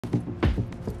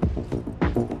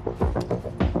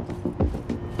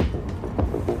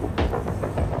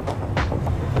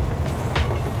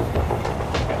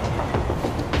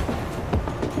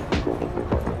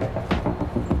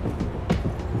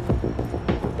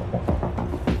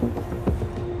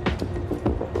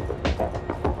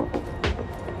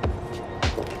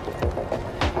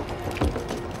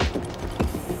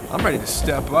I'm ready to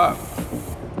step up.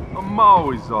 I'm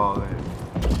always all in.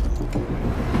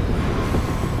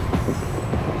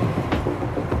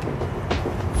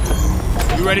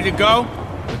 You ready to go?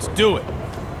 Let's do it.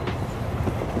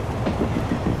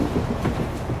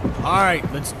 All right,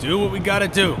 let's do what we gotta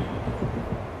do.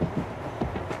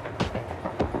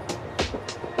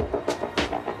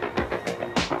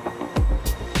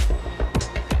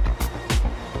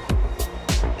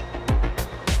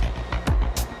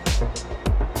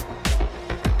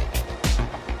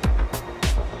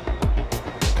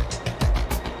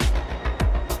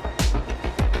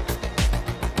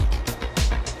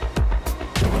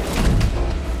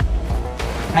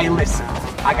 Hey, listen,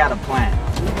 I got a plan.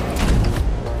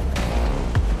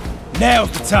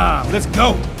 Now's the time. Let's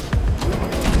go.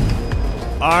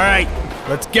 All right,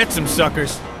 let's get some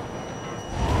suckers.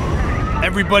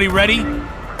 Everybody ready?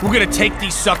 We're gonna take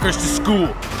these suckers to school.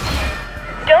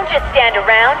 Don't just stand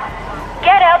around.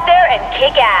 Get out there and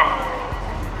kick ass.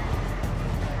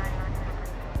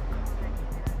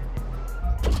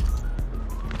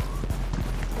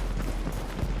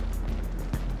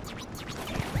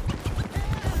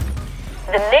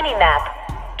 The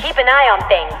mini-map. Keep an eye on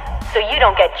things so you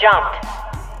don't get jumped.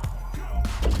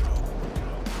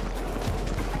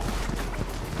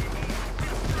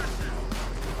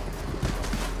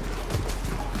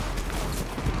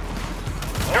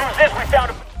 News is we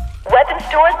found a... Weapon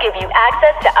stores give you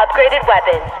access to upgraded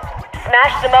weapons.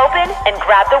 Smash them open and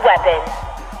grab the weapon.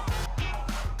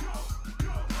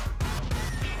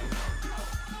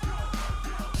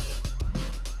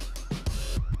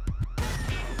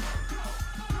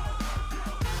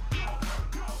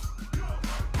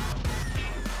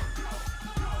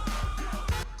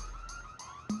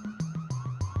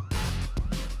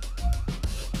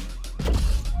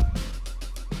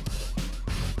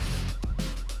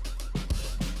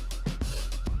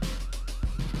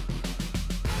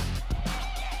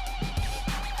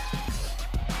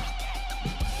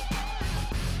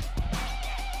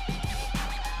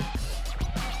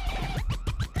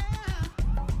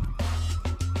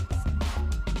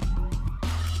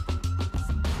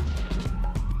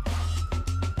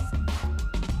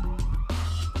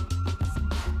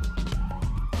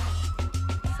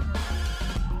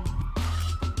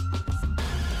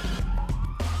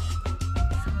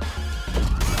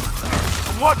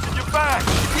 Watching your back!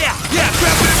 Yeah,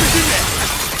 grab whatever's in there.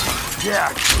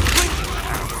 Yeah.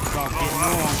 About getting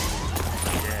on.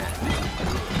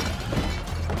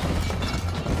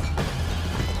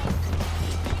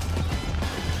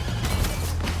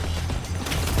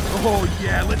 Oh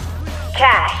yeah, let's...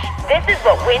 Cash. This is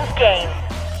what wins games.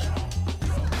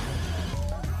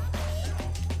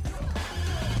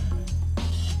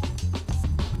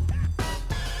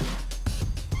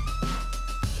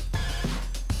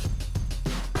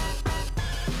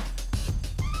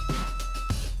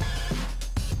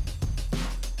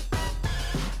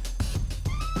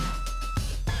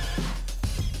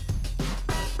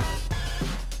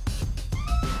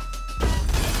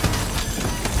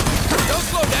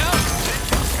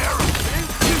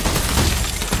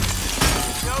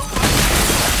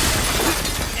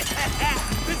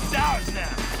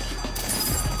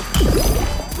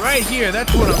 Right here,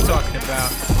 that's what I'm talking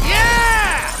about.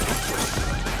 Yeah!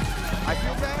 I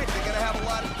feel bad. You're gonna have a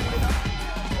lot of cleaning up.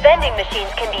 Vending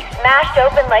machines can be smashed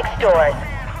open like stores.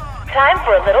 Time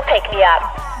for a little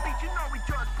pick-me-up.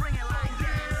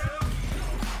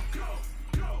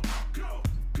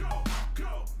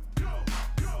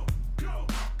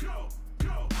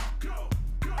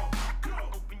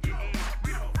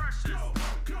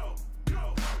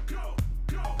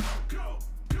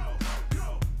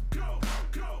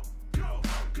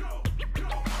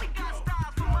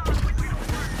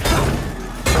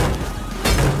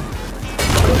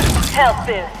 Health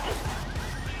boost.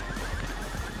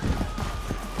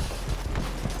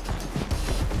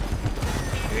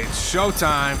 It's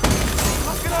showtime.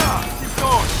 Look it up. Keep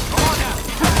going. Come on now.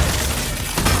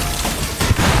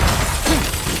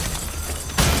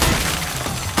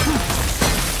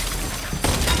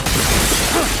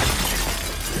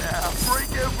 Yeah,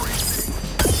 break everything.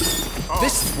 Oh,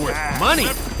 This is worth money.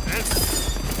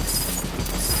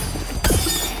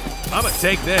 I'm gonna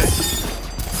take this.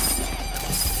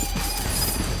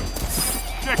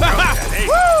 Check out that. Hey,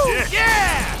 Woo! shit.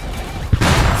 Yeah!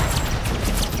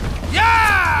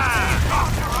 Yeah!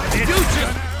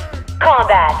 Future.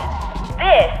 Combat.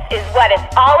 This is what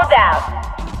it's all about.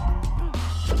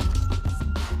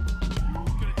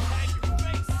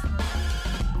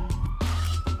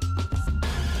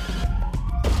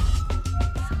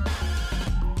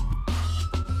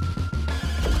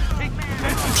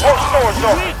 More stores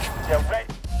open. Yeah, right.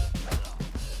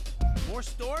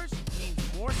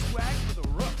 More swag for the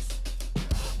Rooks.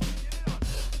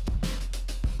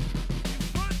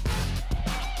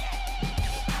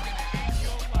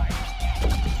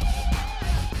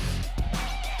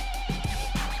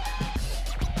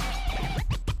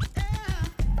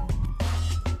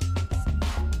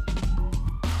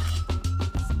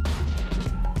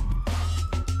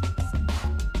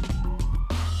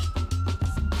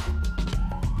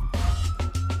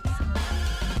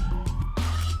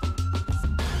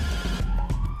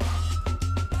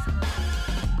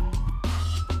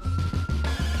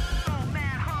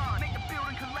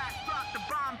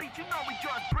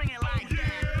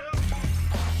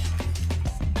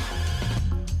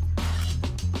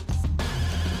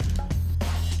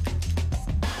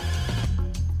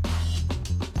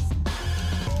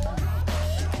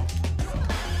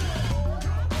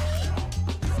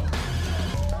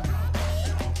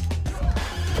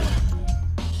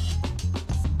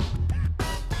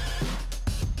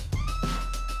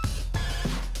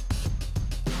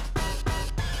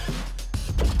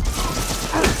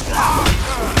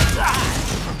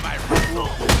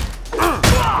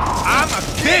 I'm a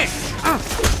king!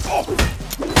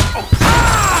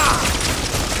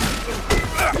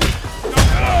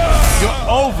 You're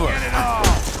over!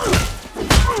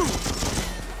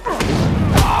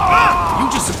 You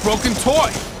just a broken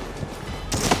toy!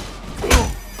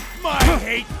 My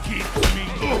hate keeps me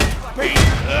pain.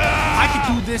 I could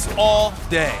do this all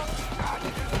day.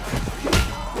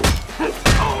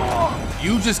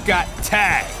 You just got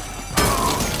tagged.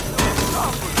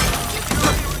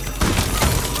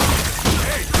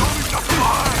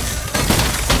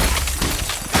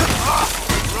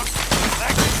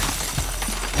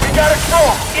 We got a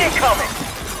storm incoming.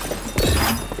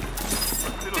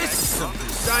 This is some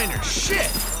designer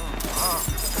shit.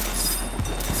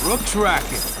 Rook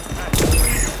tracking.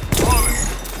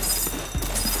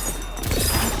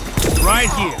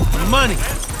 Right here, money.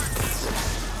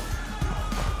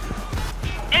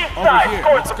 East Over side here,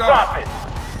 scores let's the go. profit.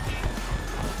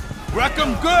 Wreck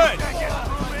 'em good.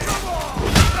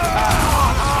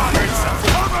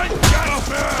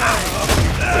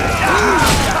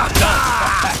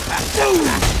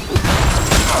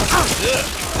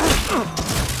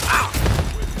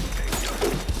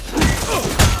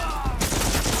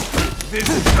 This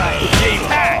is my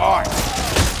favorite art.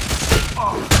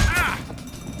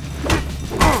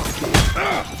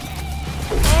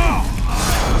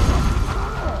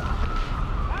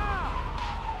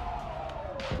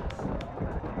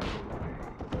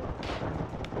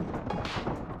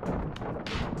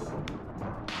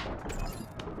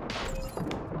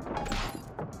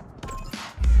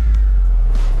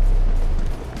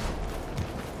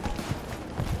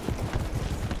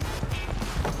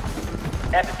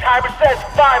 And the timer says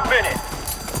 5 minutes.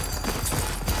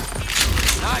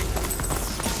 Nice.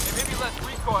 Hey, maybe less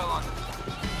recoil on this.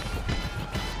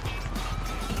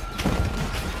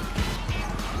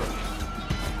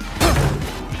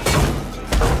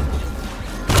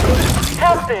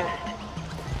 Health boost.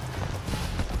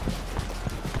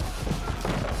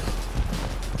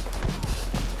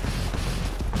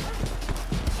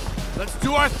 Let's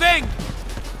do our thing.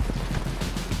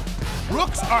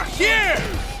 Rooks are here.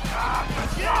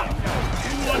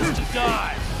 Who wants to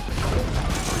die?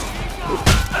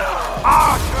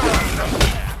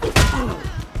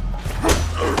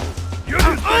 You're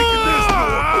just making this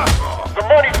The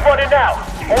money's running out.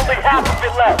 Only half of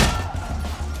it left.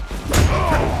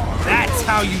 That's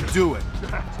how you do it.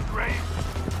 That's great.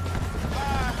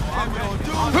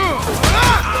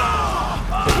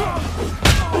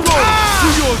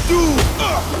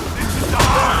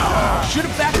 Should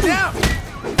have backed down.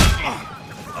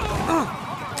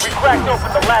 We cracked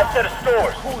open the last set of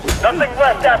stores. Nothing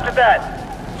left after that.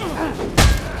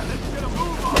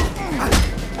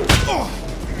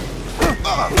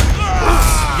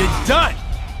 You're done.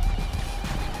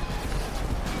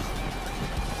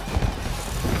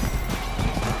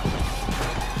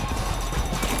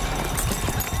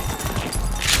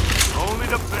 Only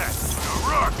the best. The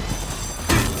Rook.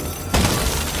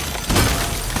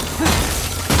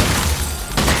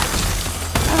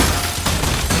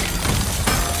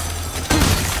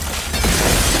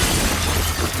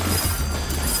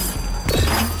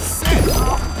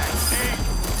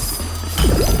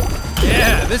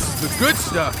 Yeah, this is the good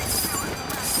stuff.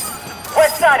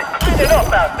 West side is cleaning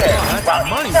up out there, that's while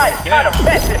money east side right is kind of there.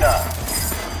 messing up.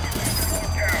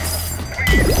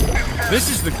 This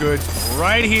is the goods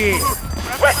right here.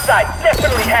 West side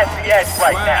definitely has the edge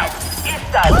right now.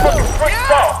 East side looking pretty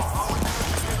soft.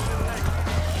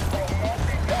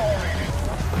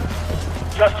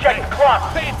 Just checking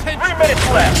clock. Pay attention. 3 minutes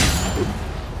left.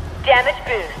 Damage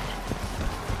boost.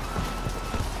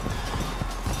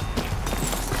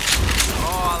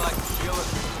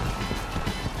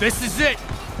 This is it.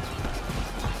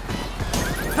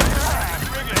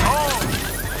 Bring it home.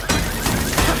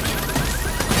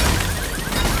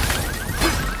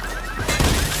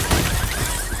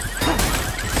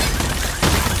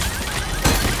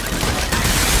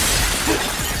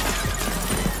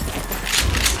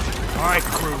 All right,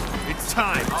 crew, it's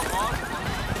time.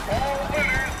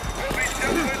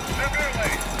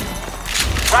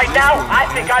 Right now, I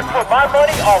think I put my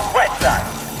money on West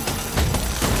Side.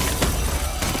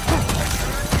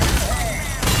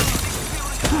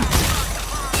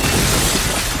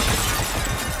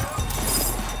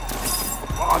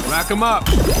 Rack 'em up.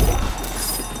 We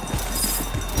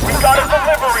got a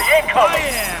delivery incoming.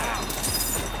 Yeah.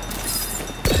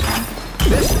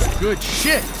 This is good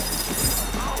shit.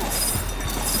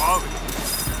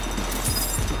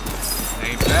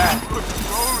 Ain't bad.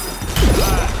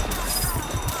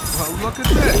 Well, look at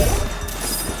this.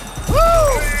 Woo!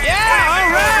 Yeah, all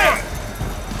right.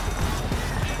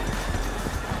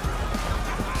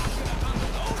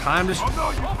 Time to.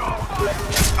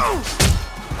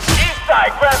 East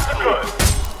side grabs the goods.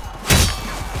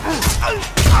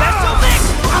 That's a mix.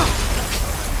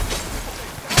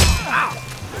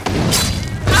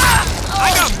 I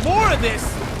got more of this.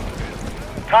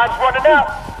 Time's running out.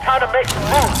 Time to make some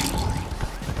moves.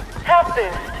 Have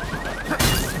this.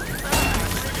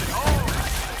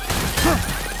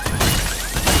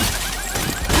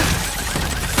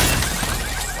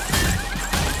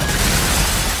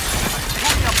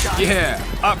 Yeah,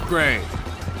 upgrade.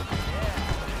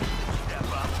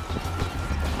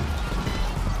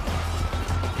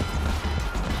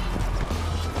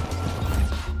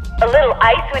 A little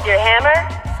ice with your hammer?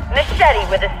 Machete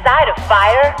with a side of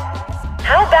fire?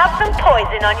 How about some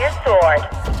poison on your sword?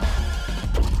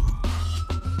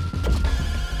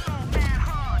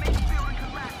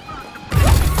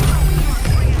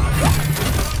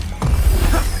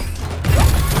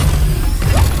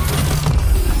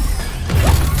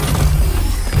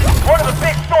 One of the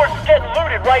big stores is getting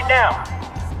looted right now.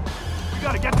 We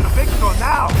gotta get to the big store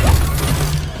now.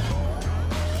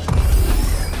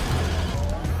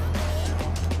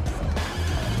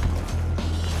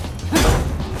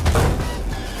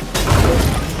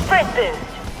 Sprint boost.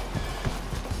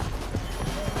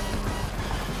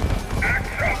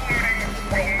 Extra looting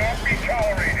will not be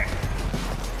tolerated.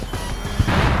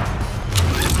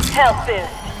 Health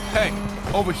boost. Hey,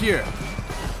 over here.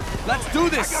 Let's do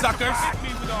this, suckers.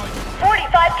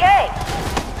 45K.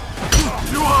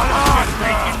 You want us?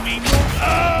 Making me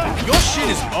move. Your shit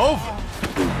is over.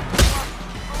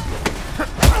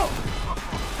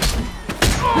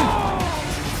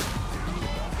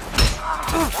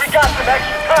 We got some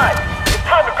extra time. It's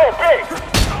time to go big.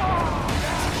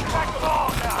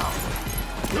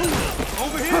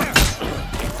 Over here.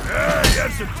 Yeah, you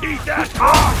have some teeth that.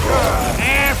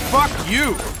 And fuck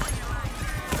you.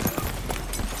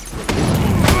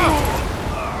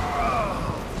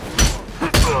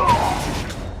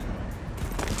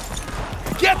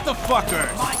 Get the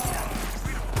fuckers.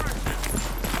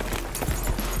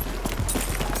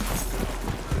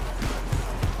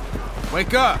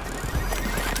 Wake up.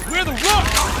 We're the rook.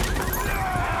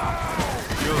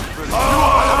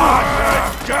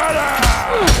 Got it!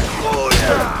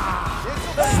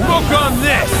 Smoke on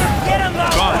this. Get him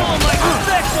out! Gone. Oh, my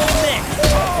special mix!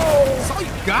 That's all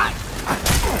you got?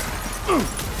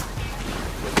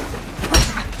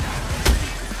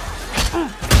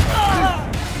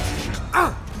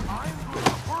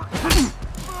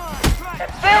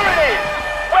 There it is.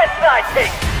 West side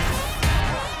takes.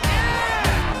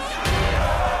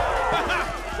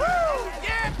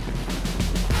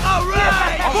 All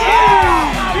right.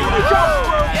 Yeah! Here we go.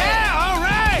 Yeah, all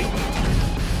right.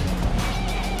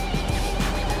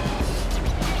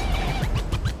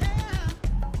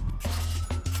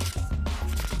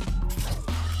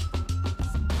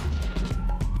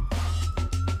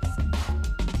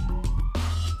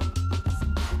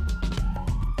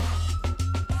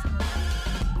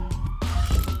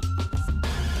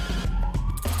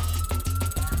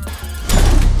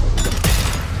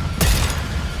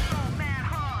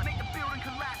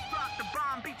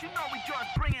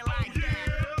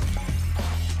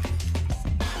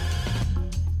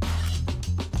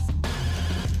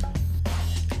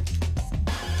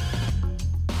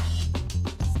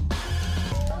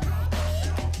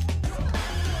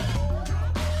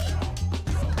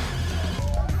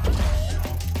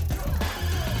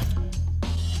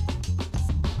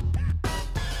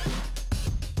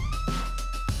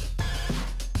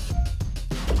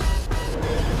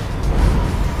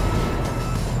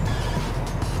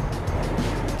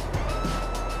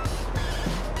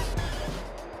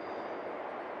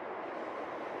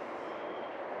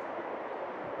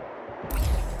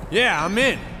 Yeah, I'm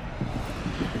in.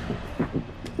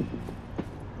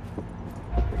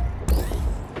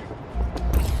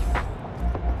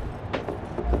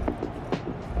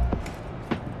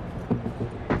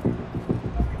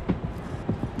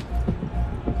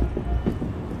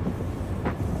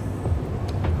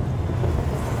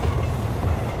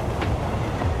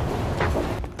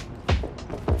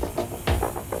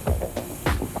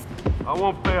 I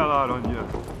won't bail out on you.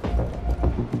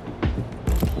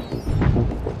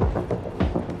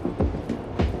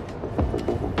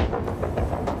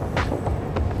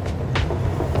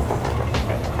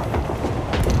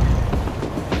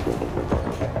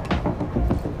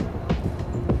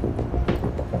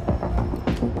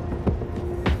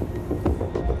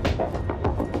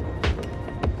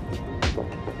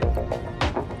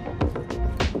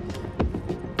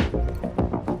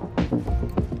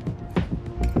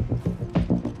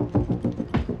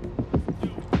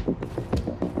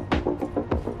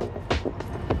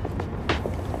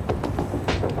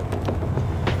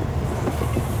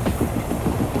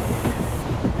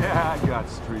 Yeah, I got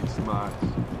street smarts.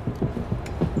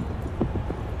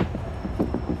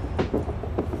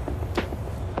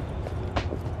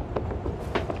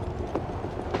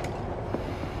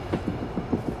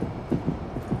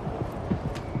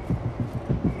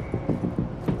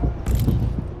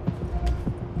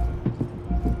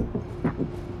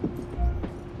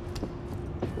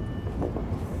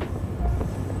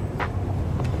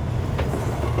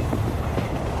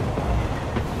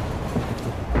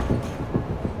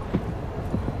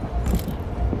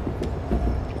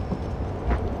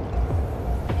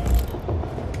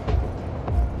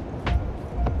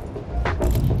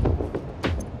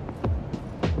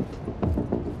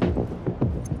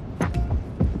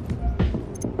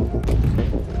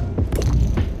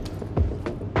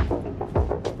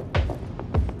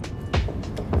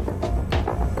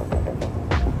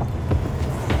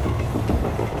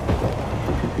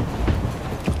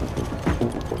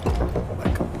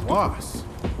 Boss.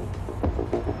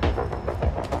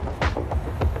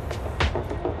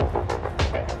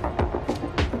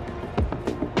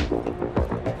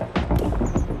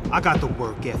 I got the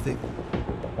work ethic.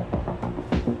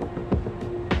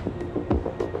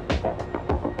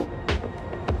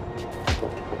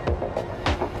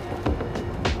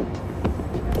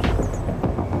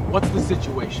 What's the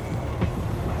situation?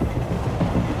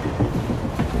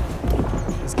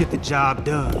 Let's get the job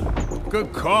done.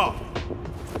 Good call.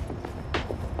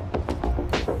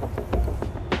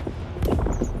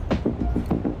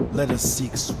 Let us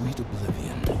seek sweet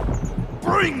oblivion.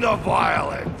 Bring the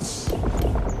violence!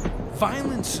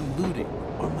 Violence and looting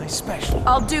are my specialty.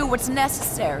 I'll do what's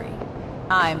necessary.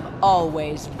 I'm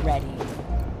always ready.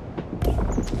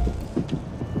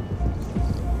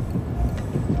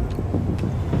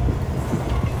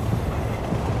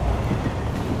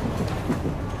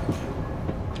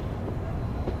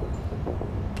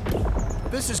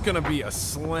 This is gonna be a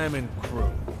slammin'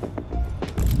 crew.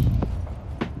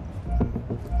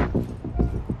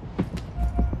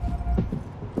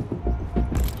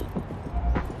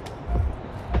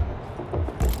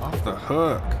 Off the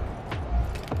hook.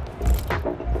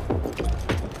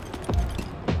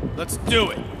 Let's do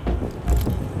it.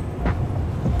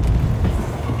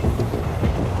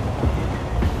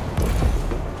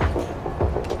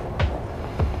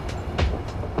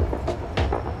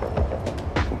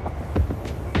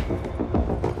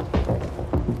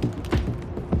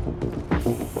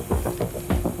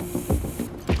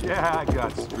 Yeah, I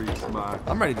got street smart.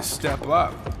 I'm ready to step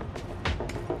up.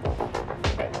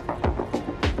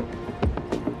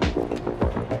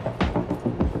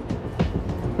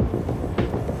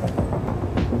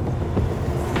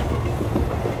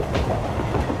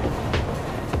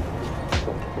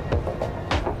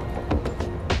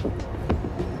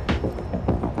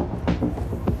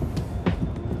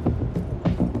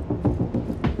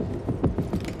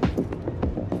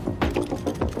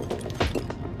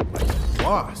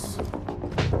 Boss.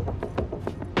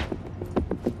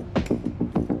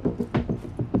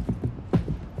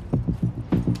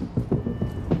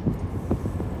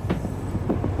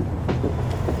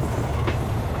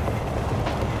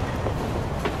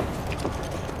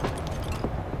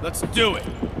 Let's do it.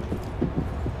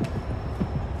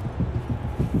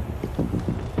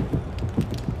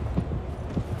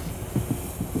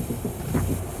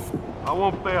 I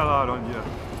won't bail out on you.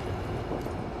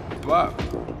 Wow.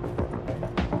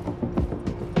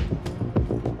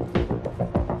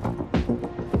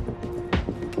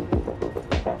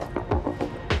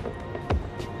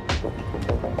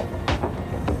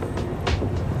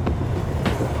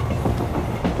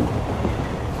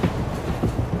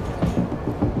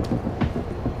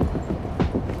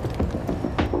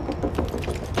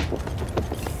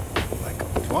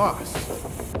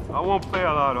 won't bail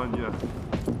out on you.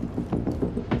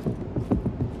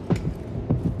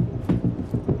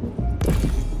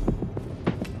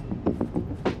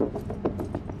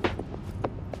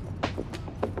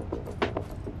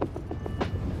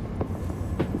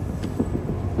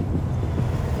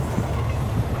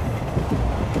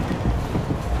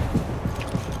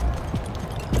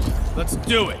 Let's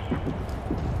do it.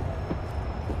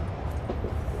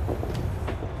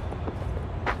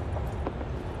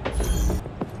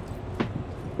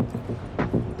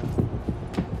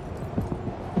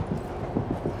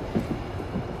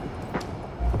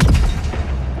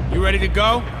 You ready to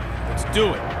go? Let's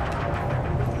do it.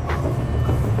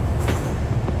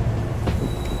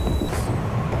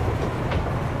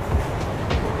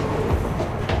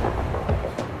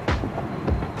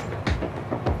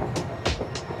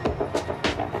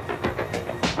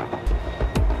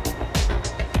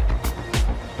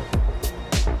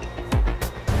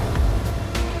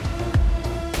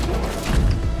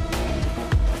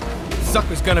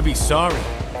 Sucker's gonna be sorry.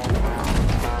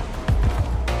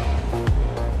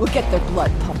 We'll get their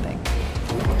blood pumping.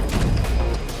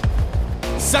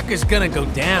 Sucker's gonna go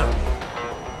down.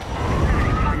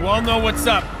 You all know what's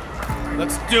up.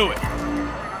 Let's do it.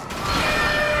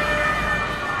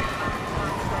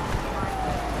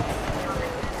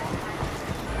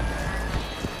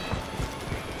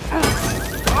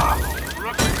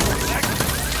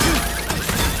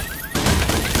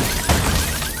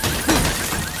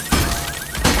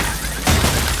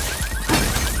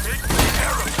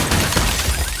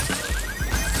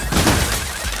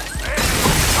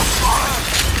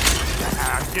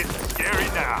 Getting scary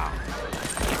now.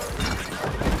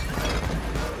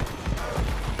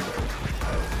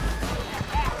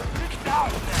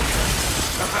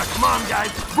 Come on,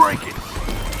 guys, break it.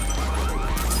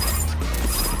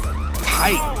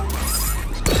 Tight.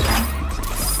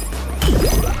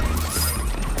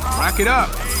 Rack it up.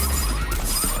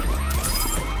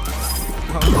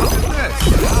 Well, look at this.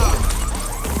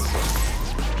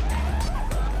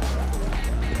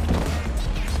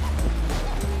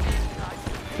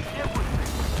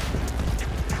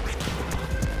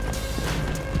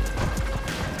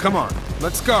 Come on,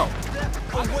 let's go.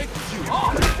 I'll wait for you.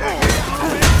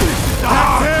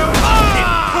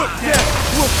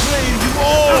 We'll play you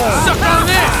all. Suck on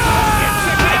this!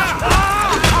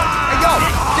 Hey, yo,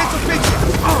 get some picture.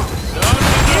 No.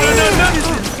 This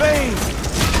is vain.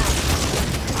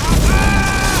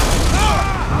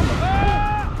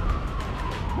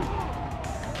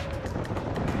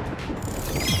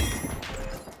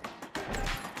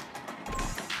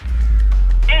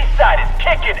 Eastside is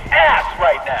kicking ass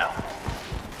right now.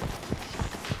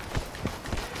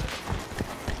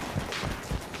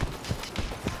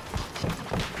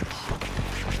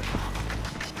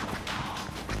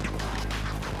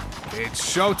 It's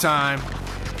showtime.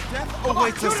 Death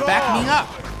awaits us all. Back me up.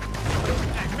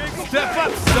 Step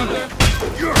up, sucker.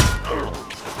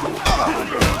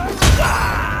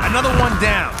 Another one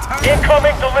down.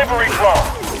 Incoming delivery drone.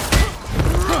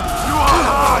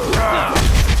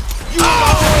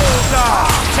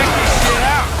 Check this shit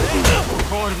out.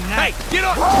 Hey, get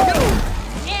up!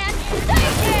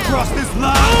 Cross this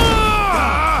line.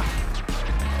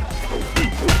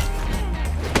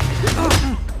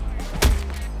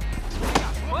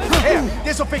 Here,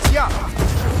 this'll fix you up.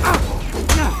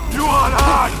 You want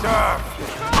harder?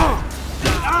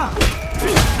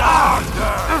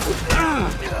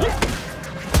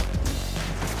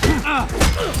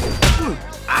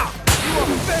 You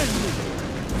offend me.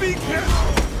 Be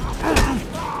careful.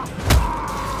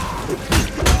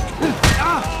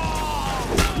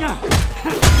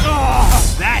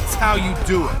 That's how you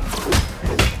do it.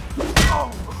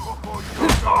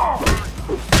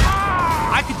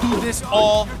 I could do this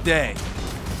all day.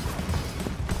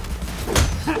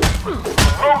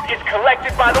 Loot is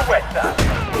collected by the west side.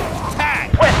 Tag!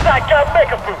 West side got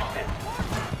mega boosted.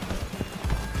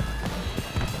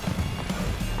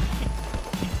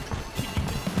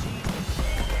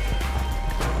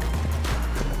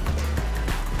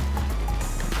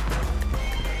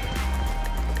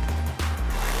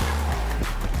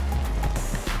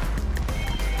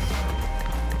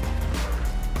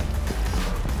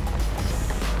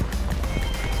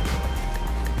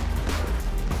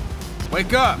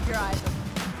 Wake up! Your eyes.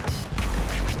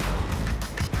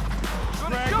 Oh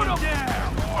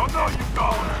no, you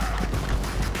don't.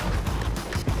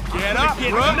 Get up,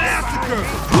 Brooks! Massacre.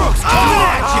 Brooks, coming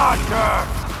at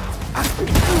you.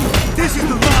 This is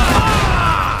the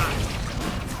line.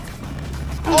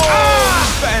 Oh,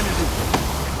 vanity.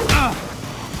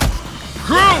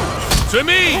 Crew! To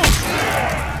me!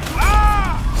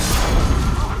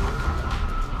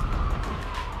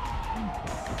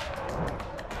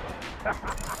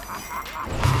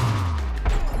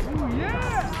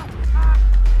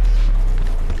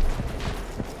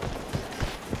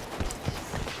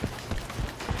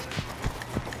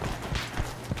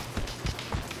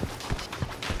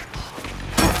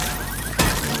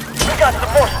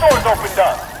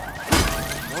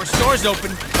 More stores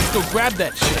open. Let's go grab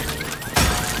that shit.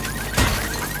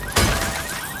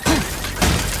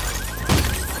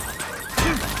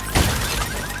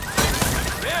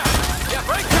 Yeah,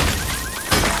 break it.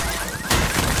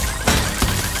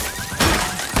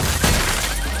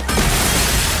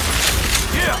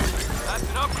 Yeah, that's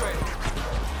an upgrade.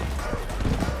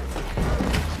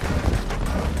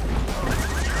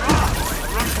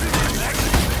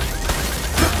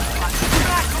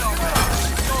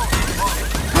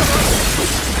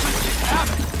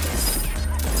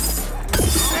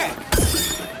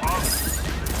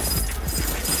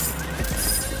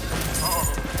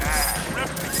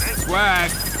 Swag.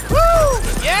 Woo!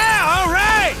 Yeah, all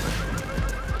right!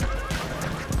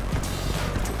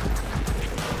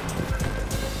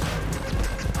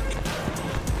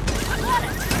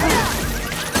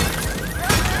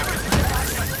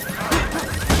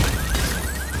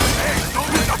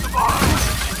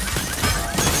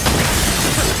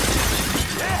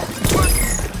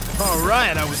 All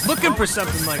right, I was looking for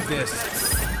something like this.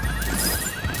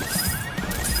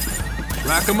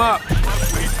 Rack 'em up.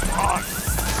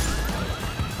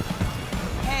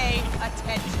 Pay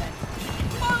attention.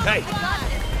 Hey.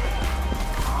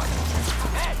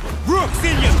 Rook's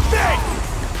in your face!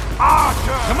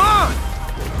 Arthur! Come on!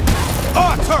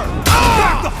 Arthur!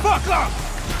 Back the fuck up!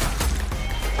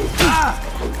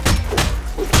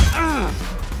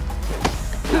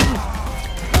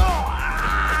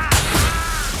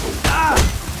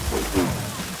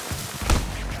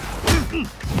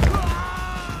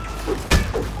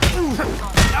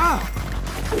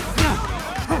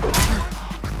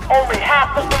 Only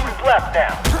half the loot left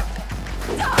now.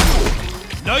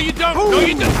 No, you don't. No,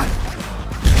 you don't.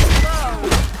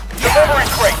 Delivery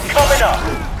crate coming up.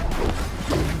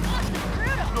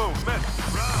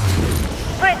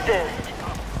 Sprint boost.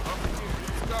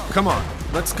 Come on,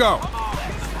 let's go.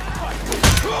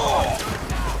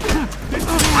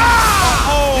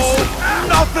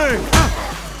 Nothing!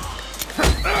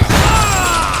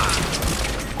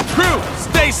 Crew,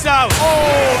 stay solid.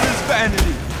 Oh, this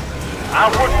vanity! I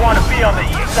wouldn't want to be on the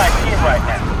east side team right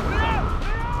now.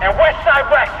 And west side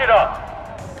racks it up.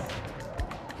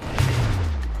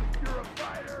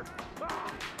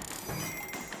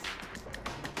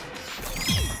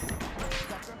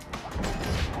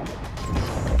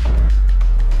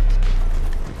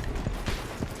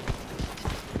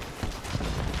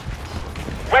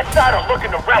 West side are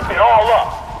looking to wrap it all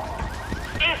up.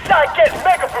 East side gets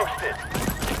mega boosted.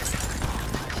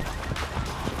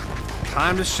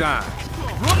 Time to shine.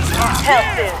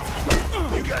 Health boost.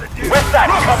 West side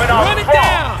coming on Run it strong.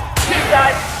 down. East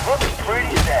side looking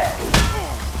pretty sad.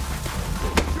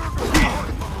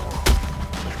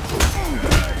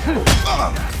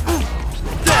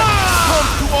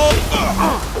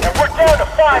 And we're down to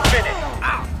 5 minutes.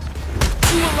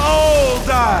 You will all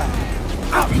die!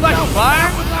 You like fire?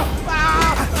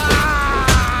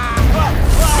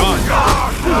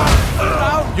 Gone.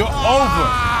 You're over.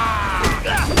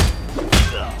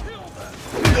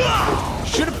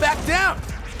 Should have backed down.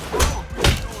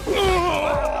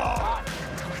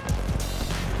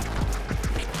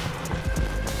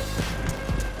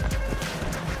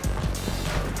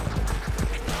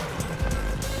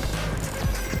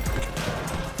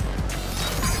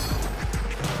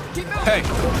 Hey,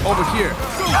 over here.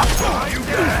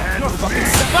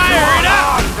 Fire it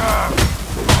up!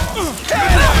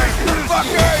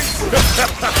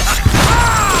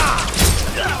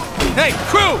 Hey,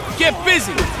 crew, get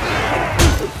busy!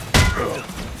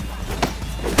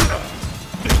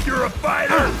 Think you're a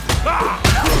fighter?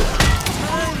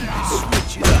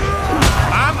 Switch it up.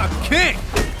 I'm a king!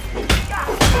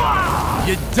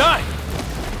 You're done!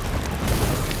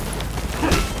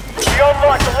 We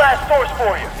unlocked the last doors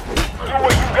for you. Do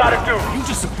what you gotta do. You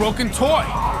just a broken toy.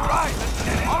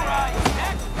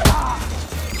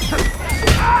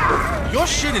 Your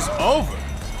shit is over.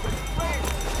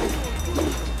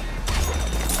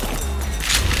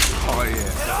 Oh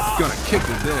yeah, gonna kick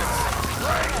with this.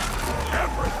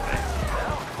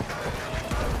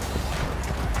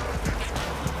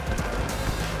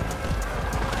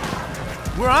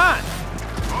 We're on.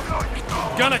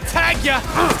 Gonna tag ya.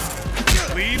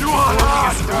 Leave before we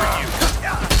escort you.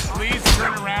 Please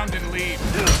turn around and leave.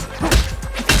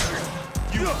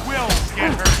 You will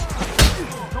get hurt.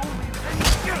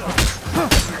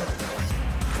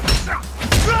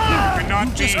 You're not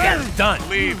You just got done.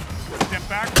 Leave. Step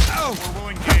back or we'll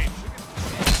engage.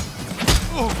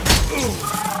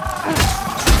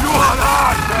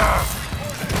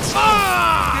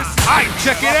 Alright,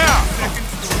 check it out.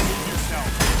 Seconds to remove yourself.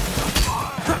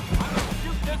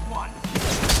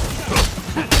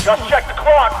 Just check the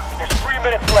clock. There's 3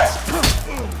 minutes left.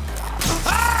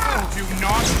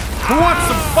 Who wants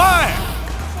some fire?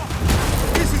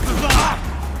 This is the vibe.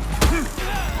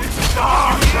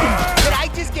 Did I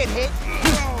just get hit?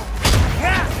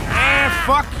 Ah,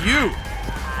 fuck you.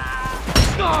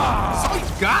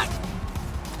 Somebody's got.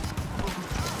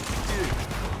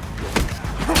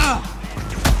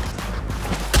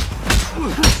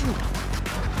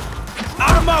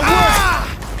 Out of my way!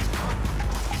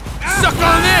 Suck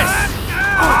on this!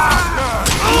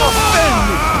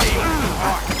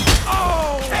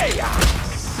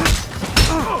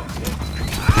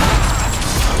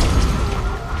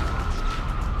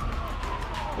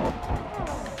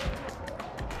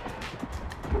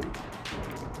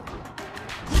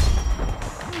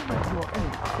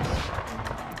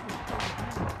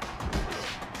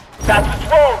 That's the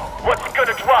drone. What's it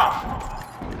gonna drop?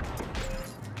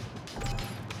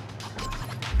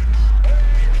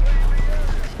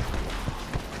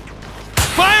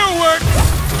 Fireworks!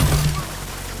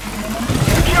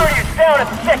 Security is down at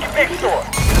the second big store.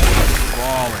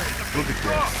 Baller. Look at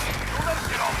this.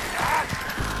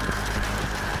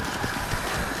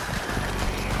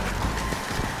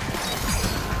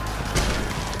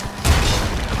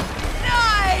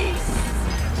 Nice!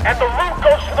 And the loot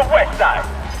goes to the west side.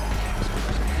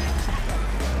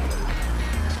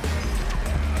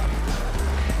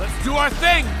 Let's do our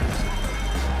thing!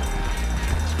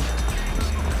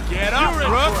 Get up,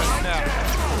 Brooks!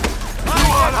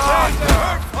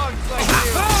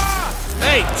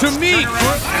 Hey, to me,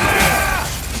 Brooks!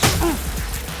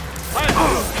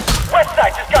 West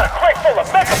side just got a crate full of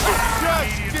mega boots.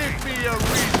 Just give me a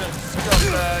reason,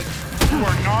 scumbag. You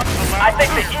are not allowed. I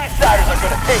think the east siders are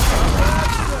gonna take it.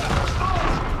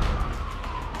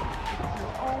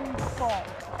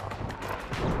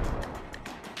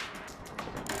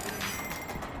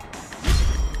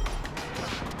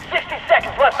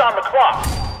 Seconds left on the clock.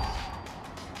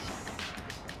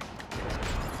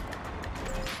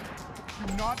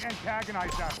 Do not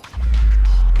antagonize us.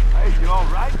 Hey, you all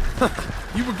right?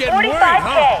 You were getting worried, 45K.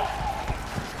 huh?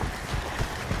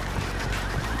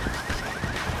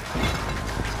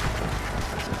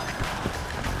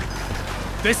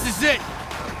 This is it!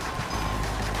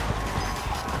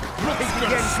 Brooks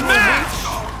gonna smash!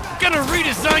 Gonna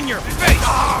redesign your face!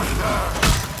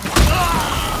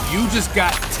 You just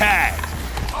got tagged.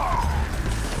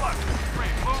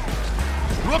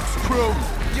 Brooks crew!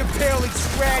 You barely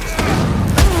scratched.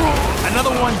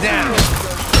 Another one down.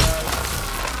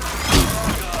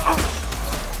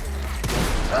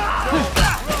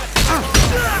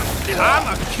 I'm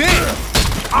a king!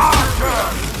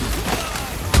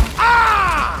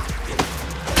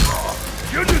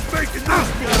 You're just making this more.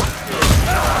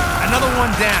 Another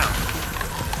one down.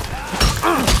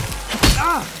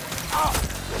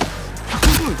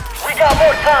 We got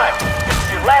more time. This is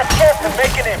your last chance to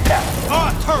make an impact. Oh,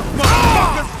 turf,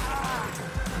 motherfuckers!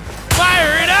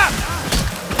 Fire it up!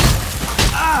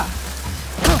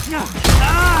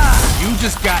 You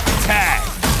just got tagged.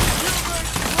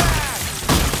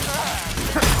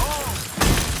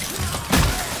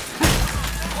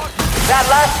 That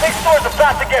last big store's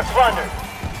about to get plundered.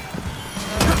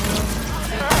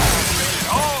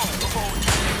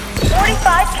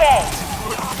 45K.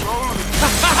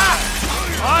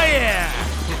 Oh yeah!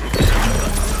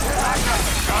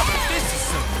 This is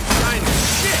some kind of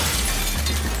shit.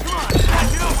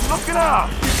 Look it up.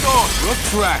 Keep going.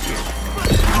 Let's rack it.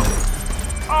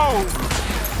 Oh.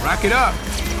 Rack it up.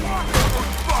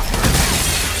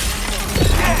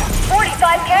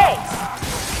 45K.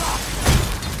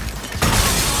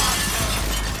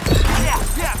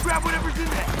 Yeah, grab whatever's in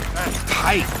there. That's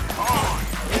tight.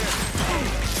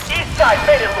 East side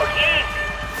made it look easy.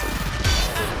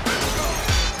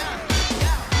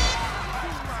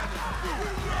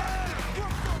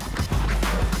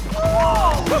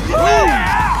 All right!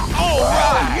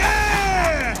 Yeah!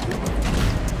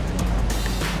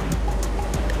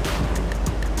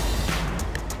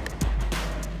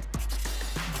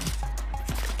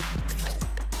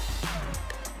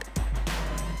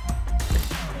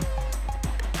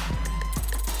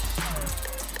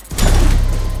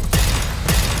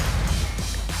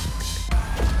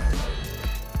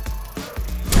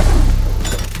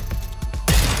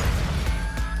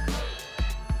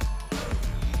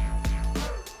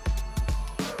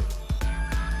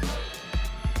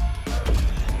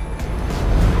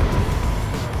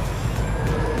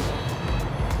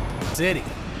 City.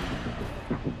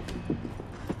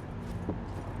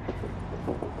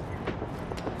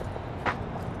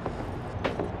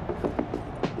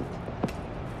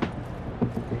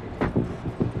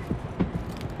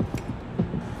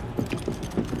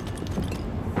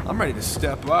 I'm ready to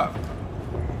step up.